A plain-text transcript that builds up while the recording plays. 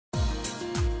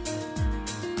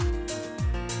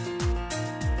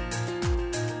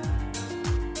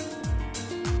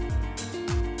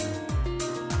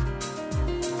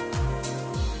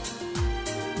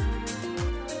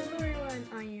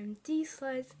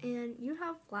guys, and you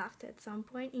have laughed at some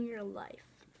point in your life.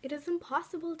 It is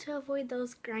impossible to avoid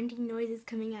those grinding noises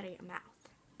coming out of your mouth.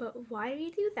 But why do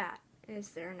you do that? Is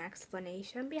there an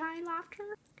explanation behind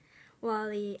laughter? Well,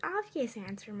 the obvious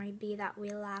answer might be that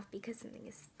we laugh because something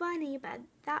is funny, but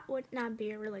that would not be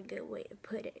a really good way to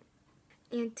put it.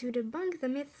 And to debunk the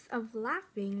myths of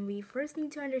laughing, we first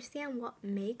need to understand what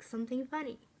makes something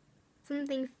funny.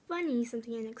 Something funny,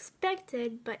 something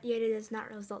unexpected, but yet it does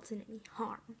not result in any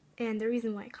harm. And the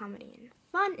reason why comedy and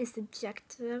fun is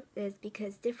subjective is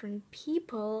because different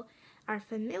people are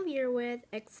familiar with,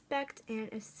 expect,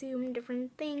 and assume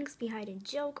different things behind a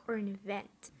joke or an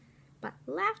event. But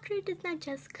laughter does not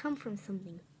just come from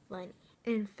something funny.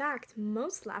 In fact,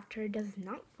 most laughter does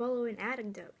not follow an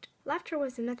anecdote. Laughter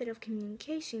was a method of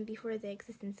communication before the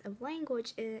existence of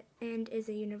language and is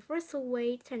a universal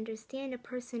way to understand a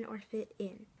person or fit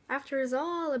in. Laughter is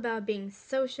all about being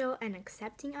social and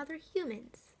accepting other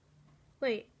humans.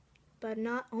 Wait, but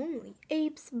not only.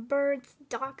 Apes, birds,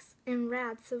 dogs, and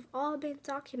rats have all been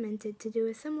documented to do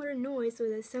a similar noise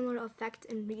with a similar effect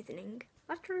and reasoning.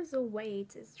 Laughter is a way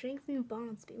to strengthen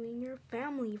bonds between your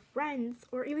family, friends,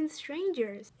 or even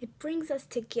strangers. It brings us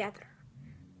together.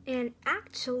 And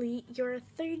actually, you're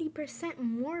 30%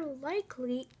 more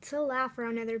likely to laugh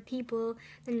around other people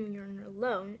than when you're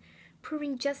alone,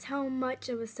 proving just how much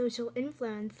of a social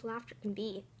influence laughter can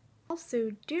be.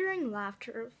 Also, during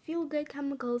laughter, feel-good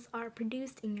chemicals are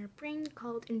produced in your brain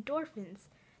called endorphins.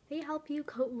 They help you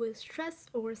cope with stress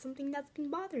or something that's been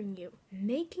bothering you,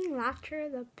 making laughter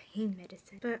the pain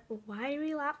medicine. But why do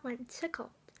we laugh when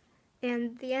tickled?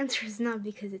 And the answer is not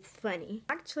because it's funny.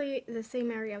 Actually, the same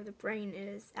area of the brain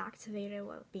is activated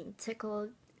while being tickled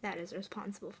that is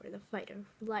responsible for the fight or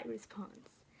flight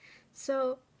response.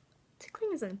 So,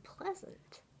 tickling is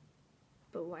unpleasant.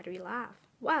 But why do we laugh?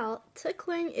 Well,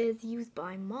 tickling is used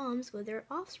by moms with their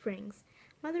offsprings.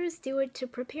 Mothers do it to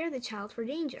prepare the child for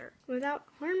danger. Without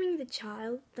harming the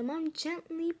child, the mom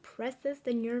gently presses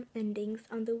the nerve endings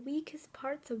on the weakest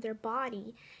parts of their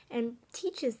body and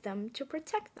teaches them to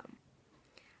protect them.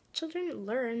 Children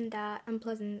learn that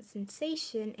unpleasant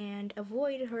sensation and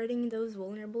avoid hurting those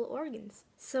vulnerable organs.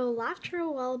 So laughter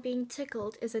while being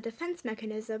tickled is a defense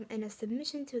mechanism and a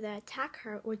submission to the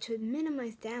attacker, which would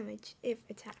minimize damage if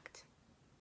attacked.